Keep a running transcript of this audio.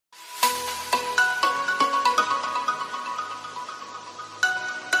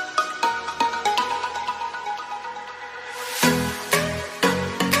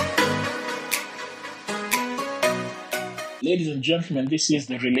Ladies and gentlemen, this is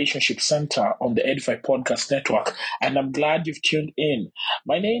the Relationship Center on the Edify Podcast Network, and I'm glad you've tuned in.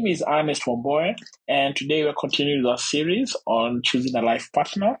 My name is Ernest, and today we're continuing our series on choosing a life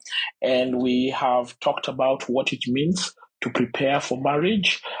partner, and we have talked about what it means to prepare for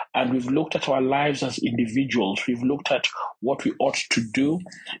marriage, and we've looked at our lives as individuals. We've looked at what we ought to do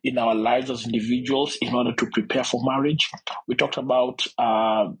in our lives as individuals in order to prepare for marriage. We talked about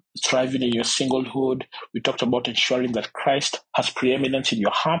thriving in your singlehood. We talked about ensuring that Christ has preeminence in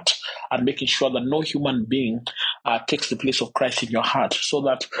your heart and making sure that no human being takes the place of Christ in your heart, so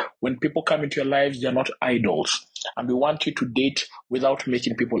that when people come into your lives, they're not idols. And we want you to date without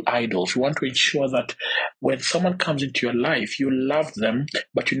making people idols. We want to ensure that when someone comes into your life, you love them,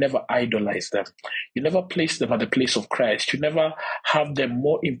 but you never idolize them. You never place them at the place of Christ. You never have them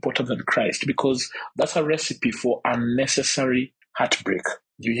more important than Christ, because that's a recipe for unnecessary heartbreak.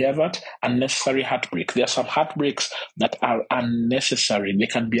 Do you hear that? Unnecessary heartbreak. There are some heartbreaks that are unnecessary. They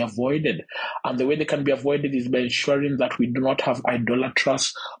can be avoided. And the way they can be avoided is by ensuring that we do not have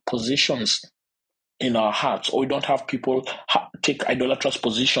idolatrous positions in our hearts, or we don't have people take idolatrous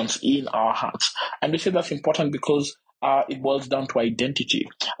positions in our hearts. And we say that's important because it boils down to identity.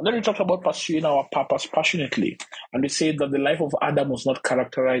 And then we talked about pursuing our purpose passionately. And we said that the life of Adam was not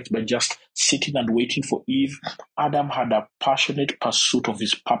characterized by just sitting and waiting for Eve. Adam had a passionate pursuit of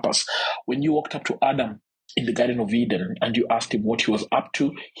his purpose. When you walked up to Adam in the Garden of Eden and you asked him what he was up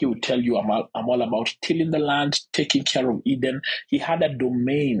to, he would tell you, I'm all about tilling the land, taking care of Eden. He had a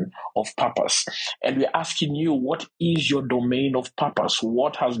domain of purpose. And we're asking you, what is your domain of purpose?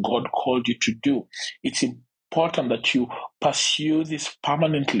 What has God called you to do? It's important that you pursue this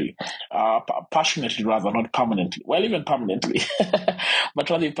permanently, passionately rather, not permanently. Well, even permanently, but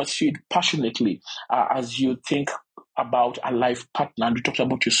rather you pursue it passionately as you think about a life partner. And we talked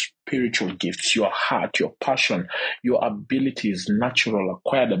about your spiritual gifts, your heart, your passion, your abilities, natural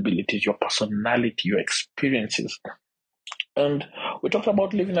acquired abilities, your personality, your experiences. And we talked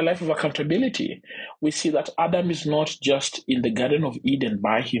about living a life of accountability. We see that Adam is not just in the Garden of Eden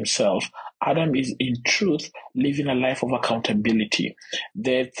by himself. Adam is in truth living a life of accountability.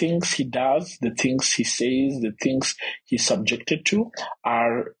 The things he does, the things he says, the things he's subjected to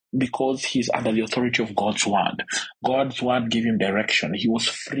are because he's under the authority of God's word. God's word gave him direction. He was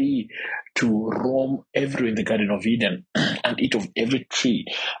free to roam everywhere in the Garden of Eden and eat of every tree.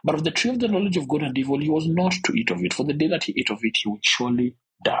 But of the tree of the knowledge of good and evil, he was not to eat of it. For the day that he ate of it, he would surely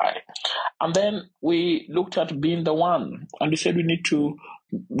die. And then we looked at being the one, and we said we need to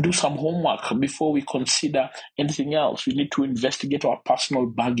do some homework before we consider anything else. We need to investigate our personal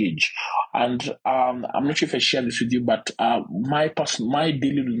baggage. And I'm not sure if I share this with you, but my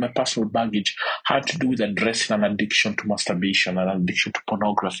dealing with my personal baggage had to do with addressing an addiction to masturbation, an addiction to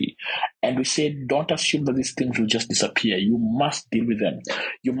pornography. And we said, don't assume that these things will just disappear. You must deal with them.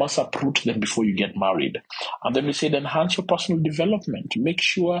 You must uproot them before you get married. And then we said, enhance your personal development. Make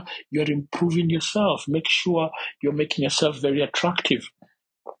sure you're improving yourself. Make sure you're making yourself very attractive.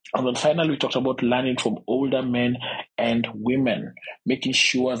 And then finally, we talked about learning from older men and women, making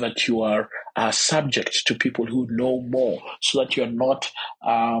sure that you are subject to people who know more, so that you're not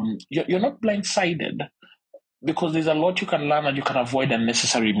blindsided, because there's a lot you can learn and you can avoid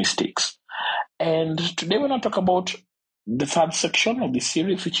unnecessary mistakes. And today we're going to talk about the third section of the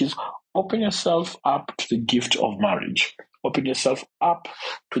series, which is open yourself up to the gift of marriage. Open yourself up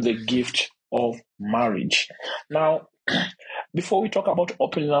to the gift of marriage. Now, before we talk about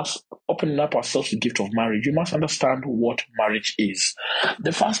opening up ourselves to the gift of marriage, you must understand what marriage is.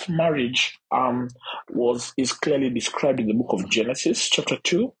 The first marriage is clearly described in the book of Genesis, chapter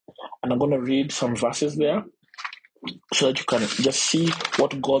 2, and I'm going to read some verses there so that you can just see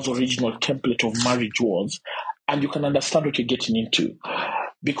what God's original template of marriage was, and you can understand what you're getting into.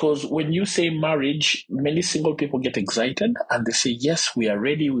 Because when you say marriage, many single people get excited and they say, yes, we are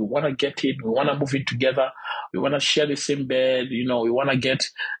ready. We want to get in. We want to move in together. We want to share the same bed. We want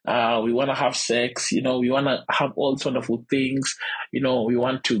to have sex. We want to have all sort of things. We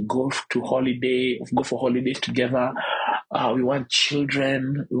want to go for holidays together. We want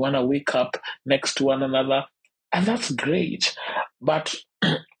children. We want to wake up next to one another. And that's great. But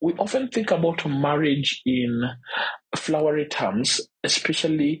we often think about marriage in flowery terms,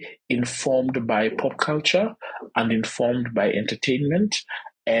 especially informed by pop culture and informed by entertainment.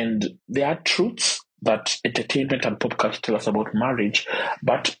 And there are truths that entertainment and pop culture tell us about marriage,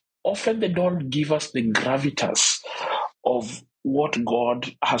 but often they don't give us the gravitas of what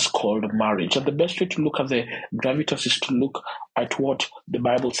God has called marriage. And the best way to look at the gravitas is to look at what the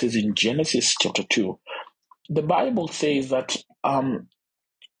Bible says in Genesis chapter 2. The Bible says that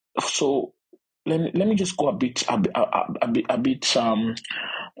so let me just go a bit. I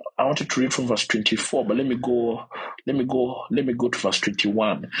wanted to read from verse 24, but let me go to verse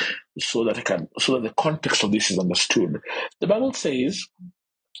 21 so that the context of this is understood. The Bible says,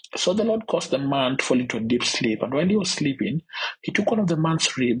 so the Lord caused the man to fall into a deep sleep, and while he was sleeping, he took one of the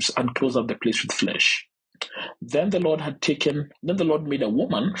man's ribs and closed up the place with flesh. Then the Lord made a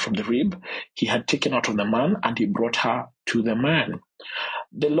woman from the rib he had taken out of the man, and he brought her to the man.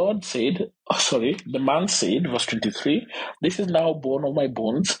 The man said, verse 23, this is now bone of my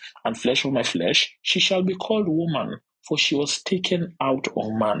bones and flesh of my flesh. She shall be called woman, for she was taken out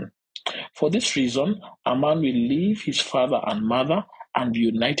of man. For this reason, a man will leave his father and mother and be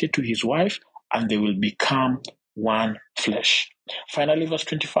united to his wife, and they will become one flesh. Finally, verse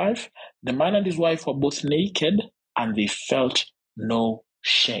 25, the man and his wife were both naked, and they felt no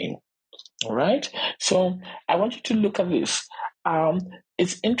shame. All right? So I want you to look at this.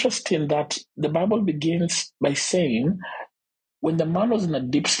 It's interesting that the Bible begins by saying, when the man was in a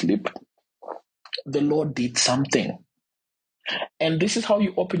deep sleep, the Lord did something. And this is how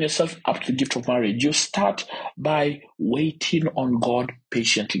you open yourself up to the gift of marriage. You start by waiting on God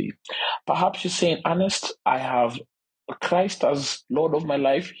patiently. Perhaps you're saying, Ernest, I have Christ as Lord of my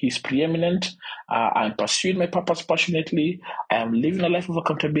life. He's preeminent. I'm pursuing my purpose passionately. I am living a life of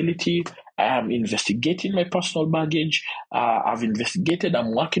accountability. I am investigating my personal baggage. I've investigated.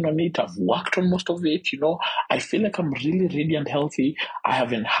 I'm working on it. I've worked on most of it. I feel like I'm really ready and healthy. I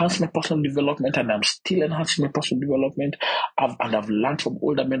have enhanced my personal development, and I'm still enhancing my personal development. I've learned from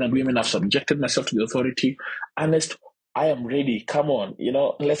older men and women. I've subjected myself to the authority. Ernest, I am ready. Come on,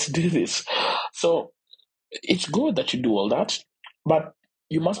 let's do this. So it's good that you do all that, but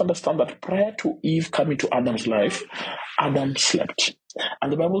you must understand that prior to Eve coming to Adam's life, Adam slept.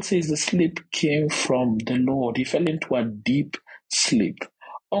 And the Bible says the sleep came from the Lord. He fell into a deep sleep,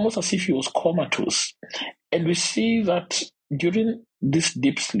 almost as if he was comatose. And we see that during this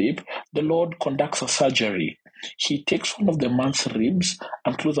deep sleep, the Lord conducts a surgery. He takes one of the man's ribs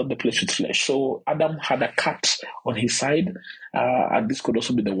and closes up the place with flesh. So Adam had a cut on his side, and this could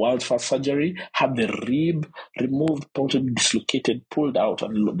also be the world's first surgery, had the rib removed, totally dislocated, pulled out,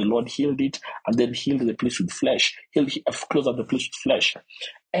 and the Lord healed it, and then healed the place with flesh, closed up the place with flesh.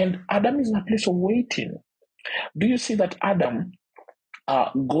 And Adam is in a place of waiting. Do you see that Adam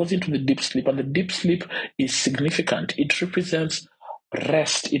goes into the deep sleep, and the deep sleep is significant? It represents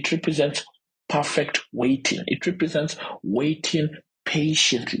rest. It represents perfect waiting. It represents waiting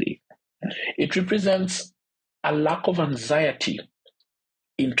patiently. It represents a lack of anxiety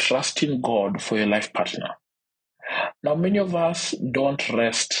in trusting God for your life partner. Now, many of us don't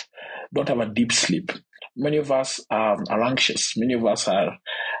rest, don't have a deep sleep. Many of us are anxious. Many of us are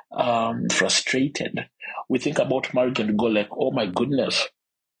frustrated. We think about marriage and go like, oh my goodness,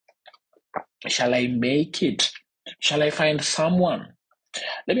 shall I make it? Shall I find someone?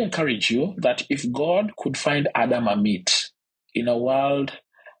 Let me encourage you that if God could find Adam a mate in a world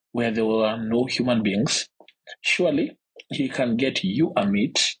where there were no human beings, surely he can get you a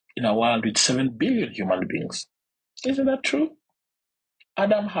mate in a world with 7 billion human beings. Isn't that true?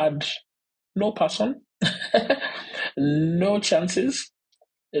 Adam had no person, no chances,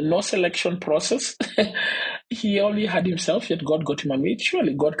 no selection process. He only had himself, yet God got him a mate.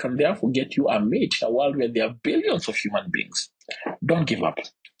 Surely God can therefore get you a mate in a world where there are billions of human beings. Don't give up.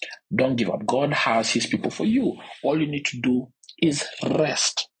 Don't give up. God has his people for you. All you need to do is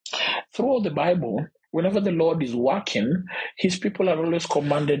rest. Throughout the Bible, whenever the Lord is working, his people are always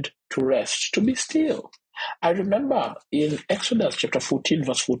commanded to rest, to be still. I remember in Exodus chapter 14,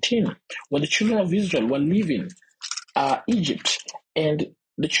 verse 14, when the children of Israel were leaving Egypt, and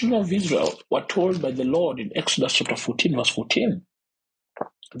the children of Israel were told by the Lord in Exodus chapter 14, verse 14,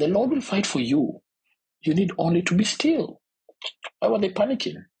 the Lord will fight for you. You need only to be still. Why were they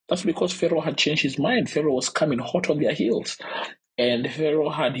panicking? That's because Pharaoh had changed his mind. Pharaoh was coming hot on their heels. And Pharaoh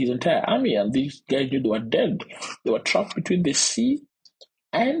had his entire army, and these guys knew they were dead. They were trapped between the sea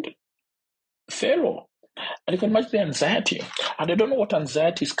and Pharaoh. And you can imagine the anxiety. And I don't know what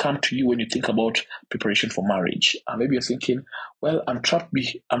anxieties come to you when you think about preparation for marriage. Maybe you're thinking, well, I'm trapped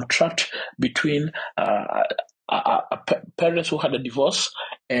between parents who had a divorce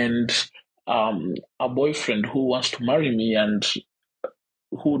and a boyfriend who wants to marry me and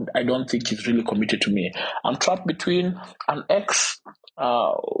who I don't think is really committed to me. I'm trapped between an ex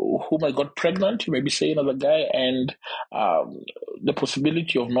whom I got pregnant, you may be saying, as a guy, and the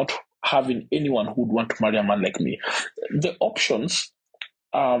possibility of not having anyone who would want to marry a man like me. The options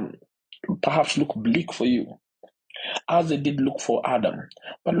perhaps look bleak for you. as they did look for Adam.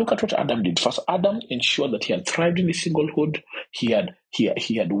 But look at what Adam did. First, Adam ensured that he had thrived in his singlehood. He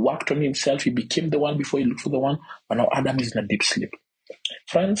had worked on himself. He became the one before he looked for the one. But now Adam is in a deep sleep.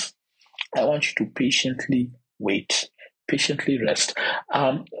 Friends, I want you to patiently wait, patiently rest.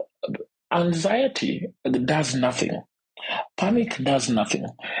 Anxiety does nothing. Panic does nothing.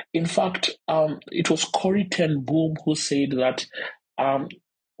 In fact, it was Corrie ten Boom who said that um,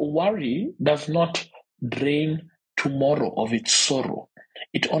 worry does not drain tomorrow of its sorrow.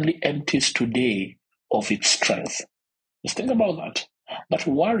 It only empties today of its strength. Just think about that. That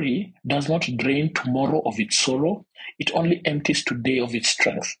worry does not drain tomorrow of its sorrow. It only empties today of its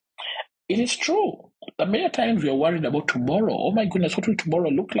strength. It is true that many times we are worried about tomorrow. Oh my goodness, what will tomorrow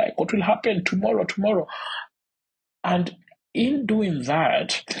look like? What will happen tomorrow? And in doing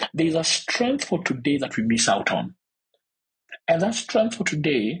that, there is a strength for today that we miss out on. And that strength for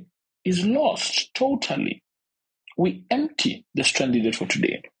today is lost totally. We empty the strength needed for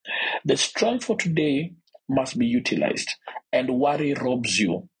today. The strength for today must be utilized, and worry robs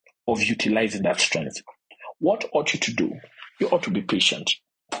you of utilizing that strength. What ought you to do? You ought to be patient.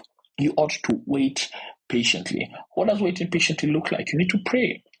 You ought to wait patiently. What does waiting patiently look like? You need to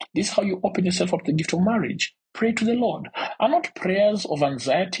pray. This is how you open yourself up to the gift of marriage. Pray to the Lord. And not prayers of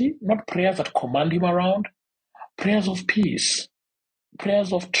anxiety, not prayers that command Him around, prayers of peace,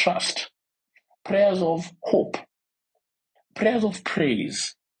 prayers of trust, prayers of hope, prayers of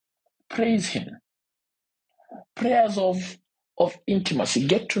praise. Praise Him. Prayers of intimacy.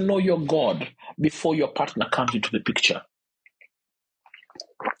 Get to know your God before your partner comes into the picture.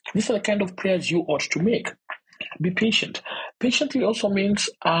 These are the kind of prayers you ought to make. Be patient. Patiently also means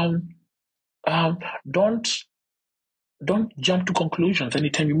don't jump to conclusions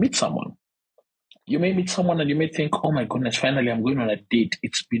anytime you meet someone. You may meet someone and you may think, oh my goodness, finally I'm going on a date.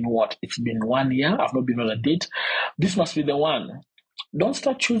 It's been what? It's been 1 year. I've not been on a date. This must be the one. Don't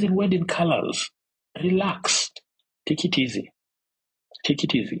start choosing wedding colors. Relax. Take it easy. Take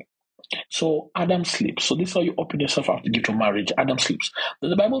it easy. So Adam sleeps. So this is how you open yourself up to give to marriage. Adam sleeps. Then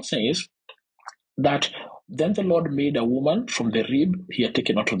the Bible says that then the Lord made a woman from the rib he had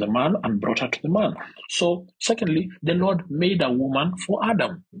taken out of the man and brought her to the man. So secondly, the Lord made a woman for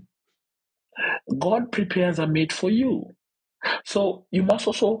Adam. God prepares a mate for you. So you must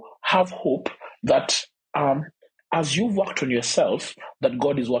also have hope that as you've worked on yourself, that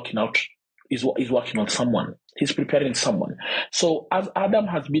God is working working on someone. He's preparing someone. So as Adam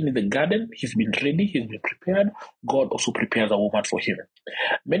has been in the garden, he's been ready, he's been prepared. God also prepares a woman for him.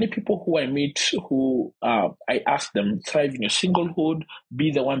 Many people who I meet who I ask them, thrive in your singlehood,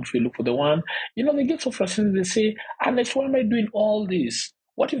 be the one if you look for the one. They get so frustrated. They say, Ernest, why am I doing all this?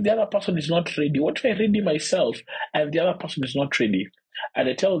 What if the other person is not ready? What if I ready myself and the other person is not ready? And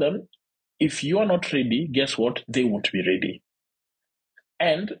I tell them, if you are not ready, guess what? They won't be ready.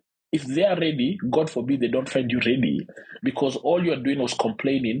 And if they are ready, God forbid they don't find you ready, because all you are doing was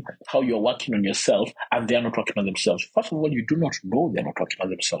complaining how you're working on yourself and they are not working on themselves. First of all, you do not know they're not working on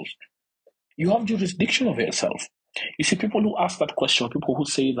themselves. You have jurisdiction over yourself. You see, people who ask that question, people who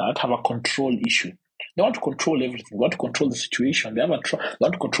say that, have a control issue. They want to control everything. They want to control the situation. They want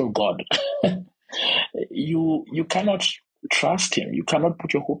to control God. You cannot trust Him. You cannot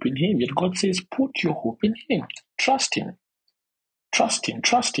put your hope in Him. Yet God says, put your hope in Him. Trust Him. Trust Him.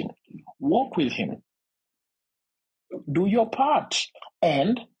 Trust Him. Walk with Him. Do your part.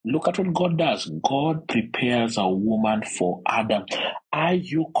 And look at what God does. God prepares a woman for Adam. Are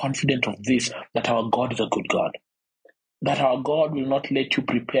you confident of this, that our God is a good God? That our God will not let you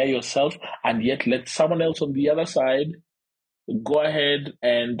prepare yourself and yet let someone else on the other side go ahead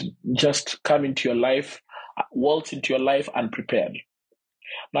and just come into your life, waltz into your life unprepared.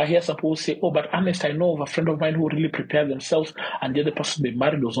 Now here some people say, oh, but Ernest, I know of a friend of mine who really prepared themselves and the other person they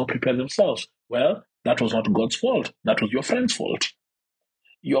married was not prepared themselves. Well, that was not God's fault. That was your friend's fault.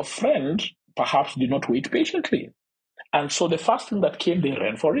 Your friend perhaps did not wait patiently. And so the first thing that came, they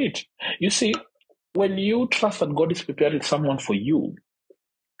ran for it. You see, when you trust that God is preparing someone for you,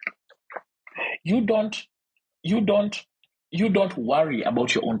 you don't worry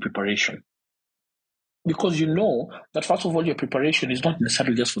about your own preparation. Because you know that first of all, your preparation is not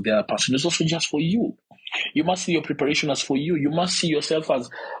necessarily just for the other person, it's also just for you. You must see your preparation as for you. You must see yourself as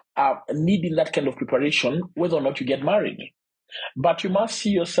needing that kind of preparation, whether or not you get married. But you must see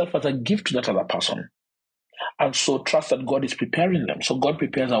yourself as a gift to that other person. And so trust that God is preparing them. So God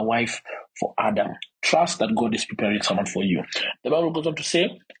prepares a wife for Adam. Trust that God is preparing someone for you. The Bible goes on to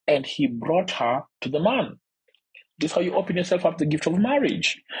say, and he brought her to the man. This is how you open yourself up to the gift of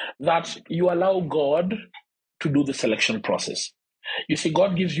marriage. That you allow God to do the selection process. You see,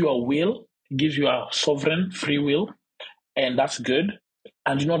 God gives you a will, He gives you a sovereign free will, and that's good.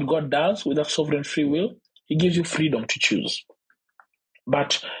 And you know what God does with that sovereign free will? He gives you freedom to choose.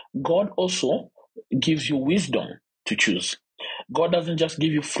 But God also gives you wisdom to choose. God doesn't just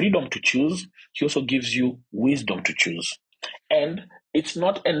give you freedom to choose, He also gives you wisdom to choose. And it's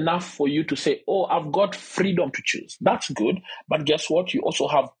not enough for you to say, oh, I've got freedom to choose. That's good. But guess what? You also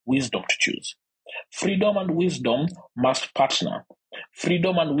have wisdom to choose. Freedom and wisdom must partner.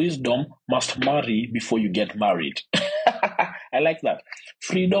 Freedom and wisdom must marry before you get married. I like that.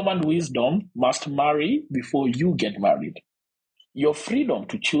 Freedom and wisdom must marry before you get married. Your freedom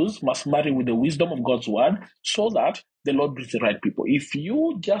to choose must marry with the wisdom of God's word so that the Lord brings the right people. If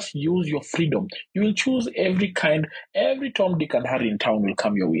you just use your freedom, you will choose every Tom, Dick, and Harry in town will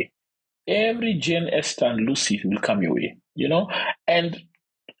come your way. Every Jane, Esther, and Lucy will come your way, and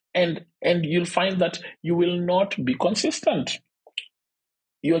you'll find that you will not be consistent.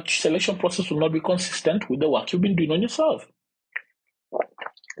 Your selection process will not be consistent with the work you've been doing on yourself.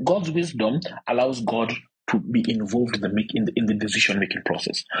 God's wisdom allows God to be involved in the decision-making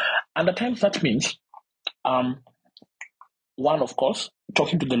process. And at times that means, one, of course,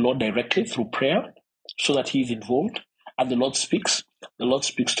 talking to the Lord directly through prayer so that He is involved. And the Lord speaks. The Lord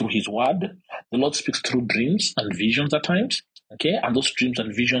speaks through His word. The Lord speaks through dreams and visions at times. Okay, and those dreams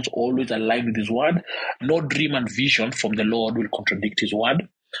and visions always align with His word. No dream and vision from the Lord will contradict His word.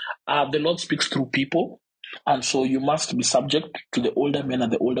 The Lord speaks through people. And so you must be subject to the older men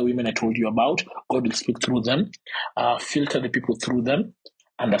and the older women I told you about. God will speak through them, filter the people through them,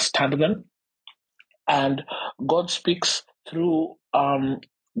 understand them. And God speaks through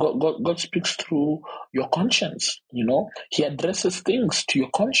God speaks through your conscience. He addresses things to your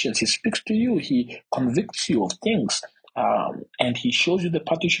conscience. He speaks to you. He convicts you of things, and He shows you the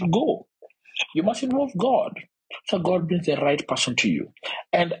path you should go. You must involve God, so God brings the right person to you.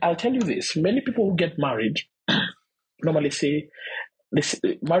 And I'll tell you this: many people who get married normally say,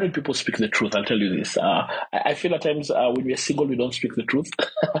 married people speak the truth. I'll tell you this. I feel at times when we're single, we don't speak the truth.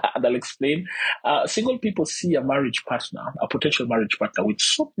 And I'll explain. Single people see a marriage partner, a potential marriage partner, with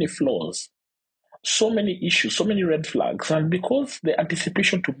so many flaws, so many issues, so many red flags. And because the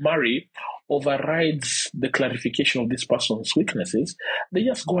anticipation to marry overrides the clarification of this person's weaknesses, they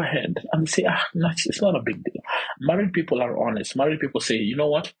just go ahead and say, it's not a big deal. Married people are honest. Married people say, you know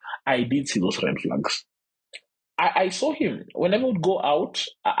what? I did see those red flags. I saw him whenever we would go out.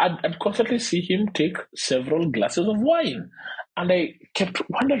 I'd constantly see him take several glasses of wine, and I kept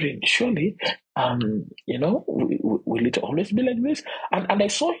wondering, surely, will it always be like this? And I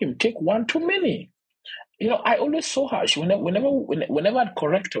saw him take one too many. I always saw her. Whenever I'd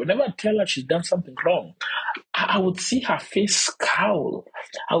correct her, whenever I'd tell her she's done something wrong, I would see her face scowl.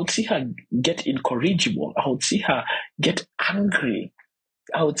 I would see her get incorrigible. I would see her get angry.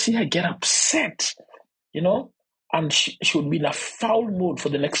 I would see her get upset. And she would be in a foul mood for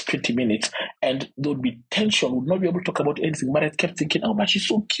the next 20 minutes, and there would be tension, would not be able to talk about anything. But I kept thinking, but she's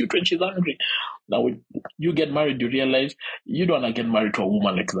so cute when she's angry. Now, when you get married, you realize you don't want to get married to a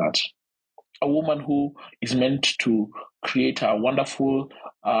woman like that. A woman who is meant to create a wonderful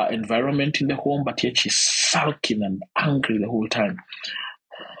environment in the home, but yet she's sulking and angry the whole time.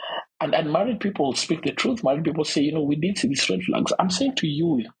 And married people speak the truth. Married people say, we did see these red flags. I'm saying to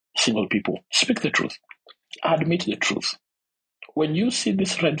you, single people, speak the truth. Admit the truth. When you see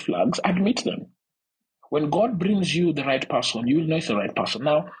these red flags, admit them. When God brings you the right person, you will know it's the right person.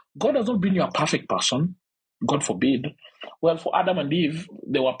 Now, God does not bring you a perfect person. God forbid. Well, for Adam and Eve,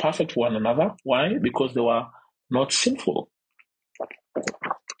 they were perfect for one another. Why? Because they were not sinful.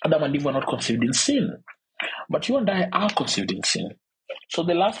 Adam and Eve were not conceived in sin. But you and I are conceived in sin. So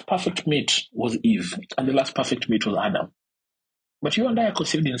the last perfect mate was Eve, and the last perfect mate was Adam. But you and I are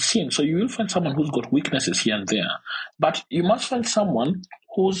conceived in sin, so you will find someone who's got weaknesses here and there. But you must find someone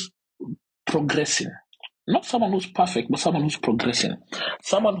who's progressing. Not someone who's perfect, but someone who's progressing.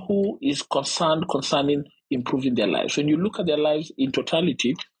 Someone who is concerned concerning improving their lives. When you look at their lives in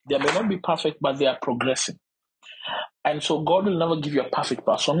totality, they may not be perfect, but they are progressing. And so God will never give you a perfect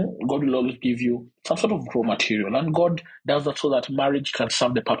person. God will always give you some sort of raw material. And God does that so that marriage can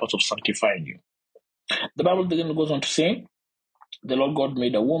serve the purpose of sanctifying you. The Bible then goes on to say, the Lord God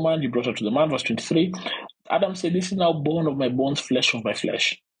made a woman, He brought her to the man, verse 23. Adam said, this is now bone of my bones, flesh of my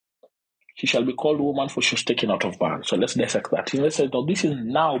flesh. She shall be called woman, for she was taken out of man. So let's dissect that. He says, no, this is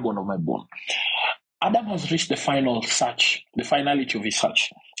now bone of my bone. Adam has reached the finality of his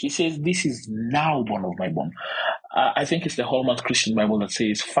search. He says, this is now bone of my bone. I think it's the Hallmark Christian Bible that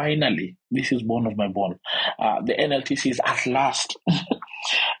says, finally, this is bone of my bone. The NLT says, at last.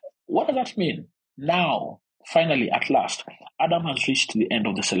 What does that mean? Now. Finally, at last, Adam has reached the end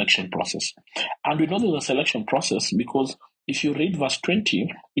of the selection process. And we know there's a selection process because if you read verse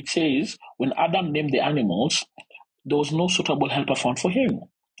 20, it says, when Adam named the animals, there was no suitable helper found for him.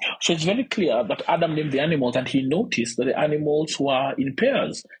 So it's very clear that Adam named the animals and he noticed that the animals were in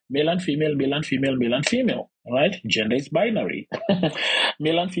pairs, male and female, male and female, male and female, right? Gender is binary,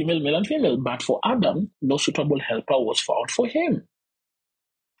 male and female, male and female. But for Adam, no suitable helper was found for him.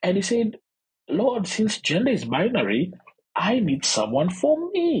 And he said, Lord, since gender is binary, I need someone for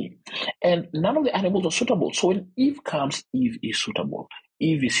me. And none of the animals are suitable. So when Eve comes, Eve is suitable.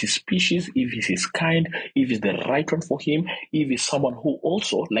 Eve is his species, Eve is his kind, Eve is the right one for him. Eve is someone who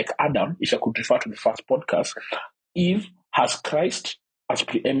also, like Adam, if I could refer to the first podcast, Eve has Christ as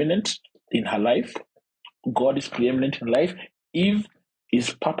preeminent in her life. God is preeminent in life. Eve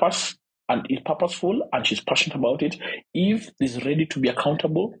is purpose and is purposeful and she's passionate about it. Eve is ready to be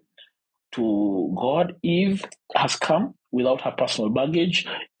accountable to God. Eve has come without her personal baggage.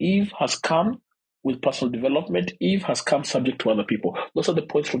 Eve has come with personal development. Eve has come subject to other people. Those are the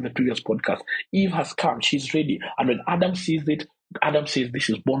points from the previous podcast. Eve has come. She's ready. And when Adam sees it, Adam says, this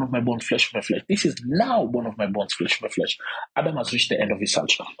is bone of my bone, flesh of my flesh. This is now bone of my bones, flesh of my flesh. Adam has reached the end of his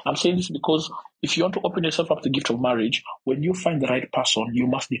search. I'm saying this because if you want to open yourself up to the gift of marriage, when you find the right person, you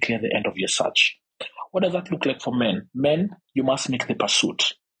must declare the end of your search. What does that look like for men? Men, you must make the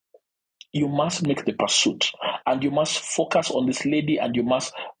pursuit. You must make the pursuit and you must focus on this lady and you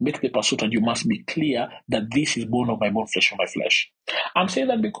must make the pursuit and you must be clear that this is bone of my bone, flesh of my flesh. I'm saying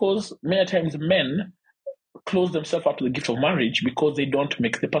that because many times men close themselves up to the gift of marriage because they don't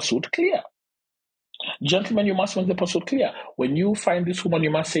make the pursuit clear. Gentlemen, you must make the pursuit clear. When you find this woman,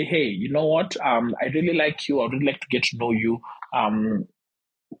 you must say, hey, you know what? I really like you. I'd really like to get to know you.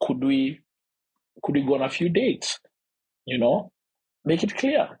 Could we go on a few dates? Make it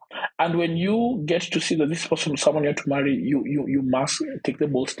clear. And when you get to see that this person is someone you want to marry, you must take the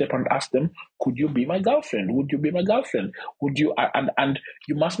bold step and ask them, could you be my girlfriend? Would you be my girlfriend? Would you? And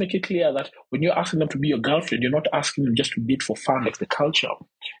you must make it clear that when you're asking them to be your girlfriend, you're not asking them just to date for fun like the culture.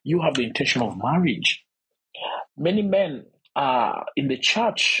 You have the intention of marriage. Many men are in the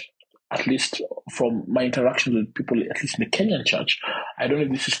church, at least from my interactions with people, at least in the Kenyan church. I don't know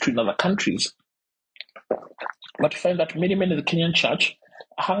if this is true in other countries, but you find that many men in the Kenyan church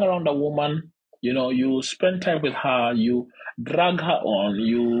hang around a woman, you spend time with her, you drag her on,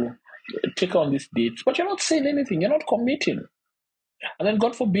 you take her on these dates, but you're not saying anything, you're not committing. And then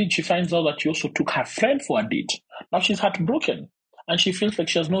God forbid she finds out that you also took her friend for a date. Now she's heartbroken and she feels like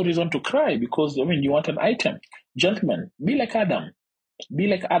she has no reason to cry because, you want an item. Gentlemen, be like Adam. Be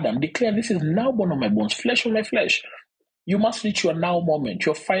like Adam. Declare this is now bone of my bones, flesh of my flesh. You must reach your now moment,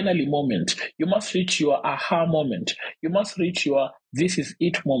 your finally moment. You must reach your aha moment. You must reach your this is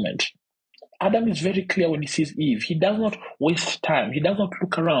it moment. Adam is very clear when he sees Eve. He does not waste time. He does not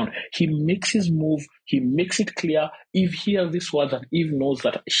look around. He makes his move. He makes it clear. Eve hears these words and Eve knows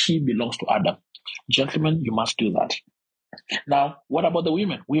that she belongs to Adam. Gentlemen, you must do that. Now, what about the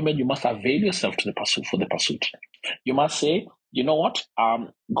women? Women, you must avail yourself to the pursuit for the pursuit. You must say, you know what?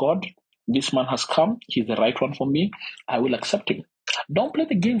 God, this man has come. He's the right one for me. I will accept him. Don't play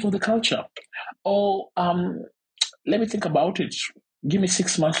the games of the culture. Oh, let me think about it. Give me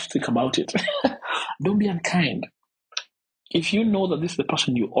 6 months to think about it. Don't be unkind. If you know that this is the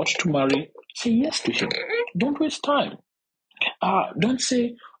person you ought to marry, say yes to him. Don't waste time. Don't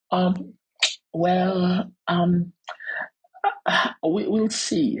say, we'll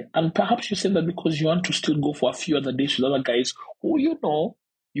see. And perhaps you say that because you want to still go for a few other dates with other guys who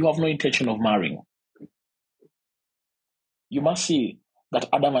you have no intention of marrying. You must see that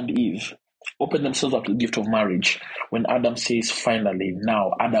Adam and Eve open themselves up to the gift of marriage. When Adam says, finally,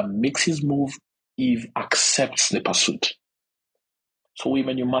 now Adam makes his move, Eve accepts the pursuit. So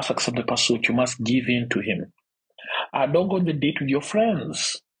women, you must accept the pursuit. You must give in to him. Don't go on the date with your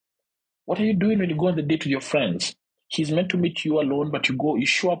friends. What are you doing when you go on the date with your friends? He's meant to meet you alone, but you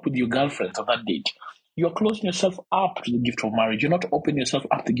show up with your girlfriends on that date. You're closing yourself up to the gift of marriage. You're not opening yourself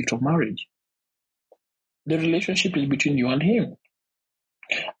up to the gift of marriage. The relationship is between you and him.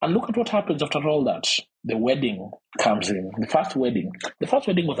 And look at what happens after all that. The wedding comes in. The first wedding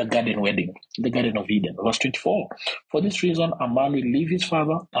was a garden wedding, the Garden of Eden. Verse 24. For this reason, a man will leave his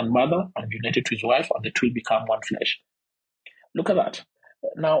father and mother and be united to his wife, and the two will become one flesh. Look at that.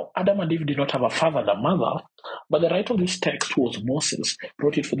 Now, Adam and Eve did not have a father and a mother, but the writer of this text, who was Moses,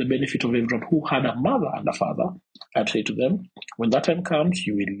 wrote it for the benefit of everyone who had a mother and a father. I'd say to them, when that time comes,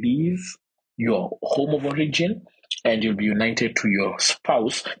 you will leave your home of origin and you'll be united to your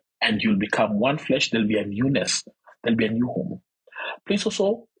spouse and you'll become one flesh. There'll be a newness. There'll be a new home. Please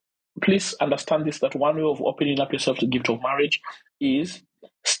also please understand this, that one way of opening up yourself to the gift of marriage is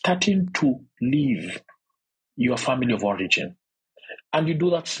starting to leave your family of origin. And you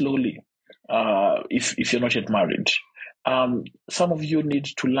do that slowly if you're not yet married. Some of you need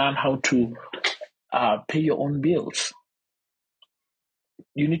to learn how to pay your own bills.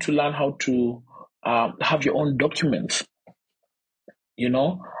 You need to learn how to have your own documents.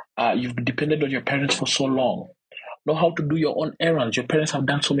 You've depended on your parents for so long. Know how to do your own errands. Your parents have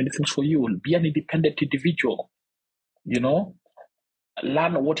done so many things for you. Be an independent individual.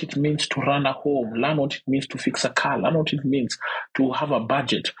 Learn what it means to run a home. Learn what it means to fix a car. Learn what it means to have a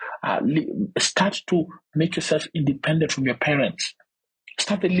budget. Start to make yourself independent from your parents.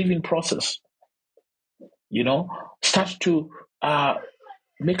 Start the living process. Start to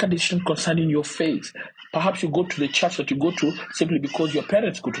make a decision concerning your faith. Perhaps you go to the church that you go to simply because your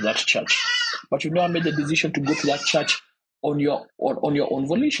parents go to that church, but you've never made the decision to go to that church on your own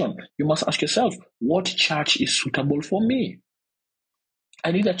volition. You must ask yourself, what church is suitable for me?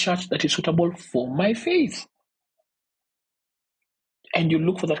 I need a church that is suitable for my faith. And you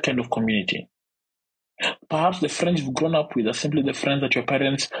look for that kind of community. Perhaps the friends you've grown up with are simply the friends that your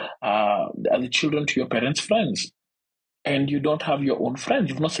parents are the children to your parents' friends. And you don't have your own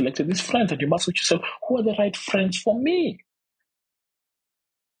friends. You've not selected these friends, and you must ask yourself, who are the right friends for me?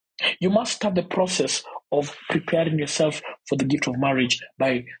 You must start the process of preparing yourself for the gift of marriage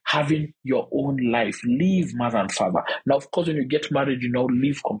by having your own life. Leave mother and father. Now, of course, when you get married,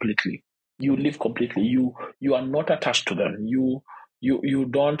 live completely. You live completely. You are not attached to them. You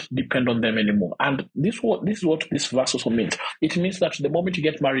don't depend on them anymore. And this is what this verse also means. It means that the moment you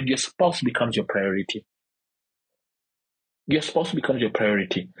get married, your spouse becomes your priority. Your spouse becomes your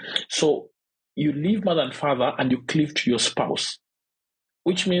priority. So you leave mother and father and you cleave to your spouse,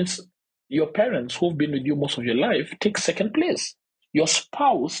 which means your parents who've been with you most of your life take second place. Your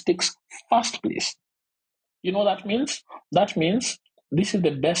spouse takes first place. You know what that means? That means this is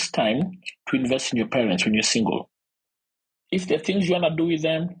the best time to invest in your parents when you're single. If there are things you want to do with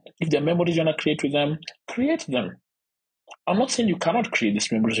them, if there are memories you want to create with them, create them. I'm not saying you cannot create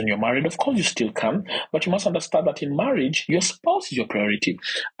these memories when you're married. Of course, you still can, but you must understand that in marriage, your spouse is your priority.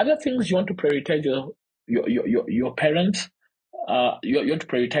 Other things you want to prioritize your parents, you want to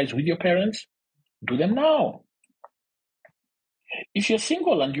prioritize with your parents, do them now. If you're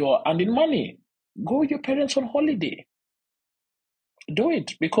single and you're earning money, go with your parents on holiday. Do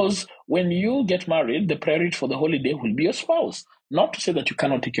it, because when you get married, the priority for the holiday will be your spouse. Not to say that you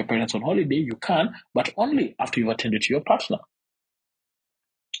cannot take your parents on holiday, you can, but only after you've attended to your partner.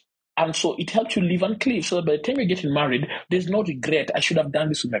 And so it helps you live and cleave, so that by the time you're getting married, there's no regret. I should have done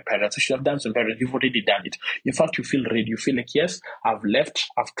this with my parents. I should have done this with my parents. You've already done it. In fact, you feel ready. You feel like, yes, I've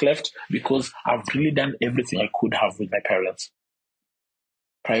cleft because I've really done everything I could have with my parents.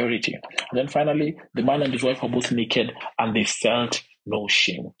 Priority. And then finally, the man and his wife are both naked and they felt no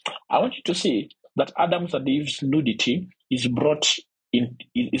shame. I want you to see that Adam's and Eve's nudity is brought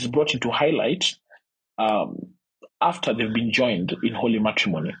into highlight after they've been joined in holy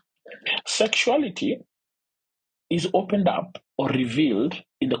matrimony. Sexuality is opened up or revealed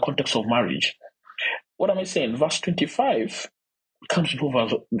in the context of marriage. What am I saying? Verse 25 comes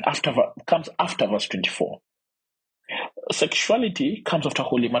after verse 24. Sexuality comes after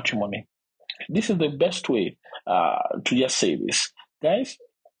holy matrimony. This is the best way to just say this. Guys,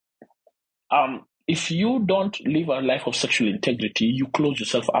 if you don't live a life of sexual integrity, you close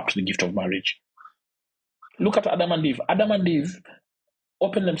yourself up to the gift of marriage. Look at Adam and Eve. Adam and Eve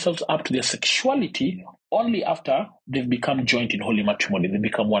open themselves up to their sexuality only after they've become joined in holy matrimony. They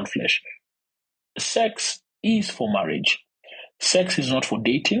become one flesh. Sex is for marriage. Sex is not for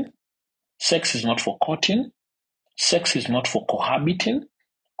dating. Sex is not for courting. Sex is not for cohabiting.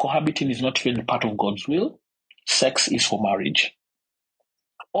 Cohabiting is not even part of God's will. Sex is for marriage.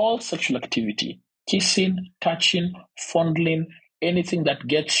 All sexual activity, kissing, touching, fondling, anything that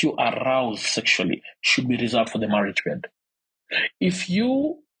gets you aroused sexually should be reserved for the marriage bed. If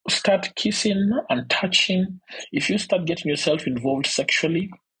you start kissing and touching, if you start getting yourself involved sexually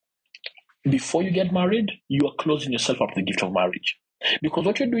before you get married, you are closing yourself up to the gift of marriage. Because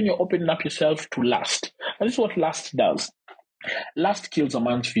what you're doing, you're opening up yourself to lust. And this is what lust does. Lust kills a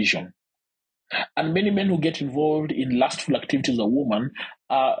man's vision. And many men who get involved in lustful activities as a woman,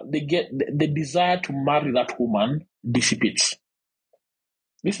 the desire to marry that woman dissipates.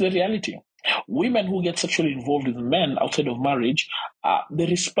 This is the reality. Women who get sexually involved with men outside of marriage, the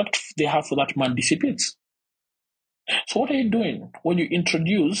respect they have for that man dissipates. So what are you doing when you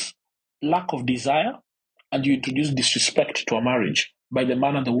introduce lack of desire and you introduce disrespect to a marriage? by the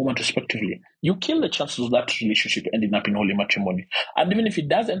man and the woman respectively, you kill the chances of that relationship ending up in holy matrimony. And even if it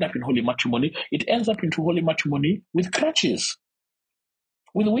does end up in holy matrimony, it ends up into holy matrimony with crutches,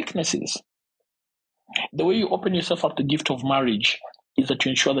 with weaknesses. The way you open yourself up to the gift of marriage is that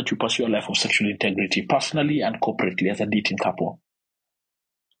you ensure that you pursue a life of sexual integrity, personally and corporately as a dating couple.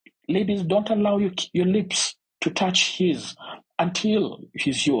 Ladies, don't allow your lips to touch his until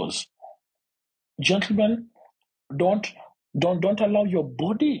he's yours. Gentlemen, don't allow your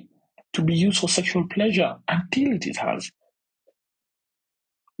body to be used for sexual pleasure until it is hers.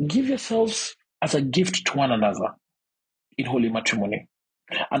 Give yourselves as a gift to one another in holy matrimony.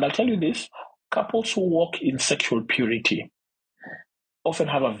 And I'll tell you this, couples who walk in sexual purity often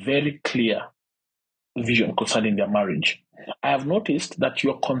have a very clear vision concerning their marriage. I have noticed that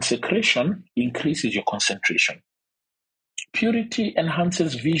your consecration increases your concentration. Purity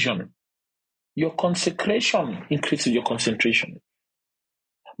enhances vision. Your consecration increases your concentration.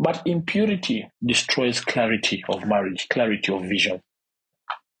 But impurity destroys clarity of marriage, clarity of vision.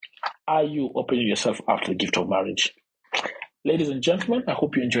 Are you opening yourself up to the gift of marriage? Ladies and gentlemen, I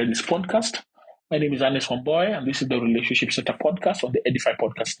hope you enjoyed this podcast. My name is Ernest Wamboy, and this is the Relationship Center podcast on the Edify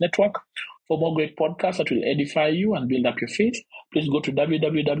Podcast Network. For more great podcasts that will edify you and build up your faith, please go to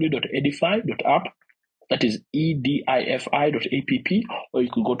www.edify.app. That is edifi.app, or you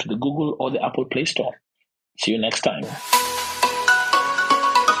could go to the Google or the Apple Play Store. See you next time.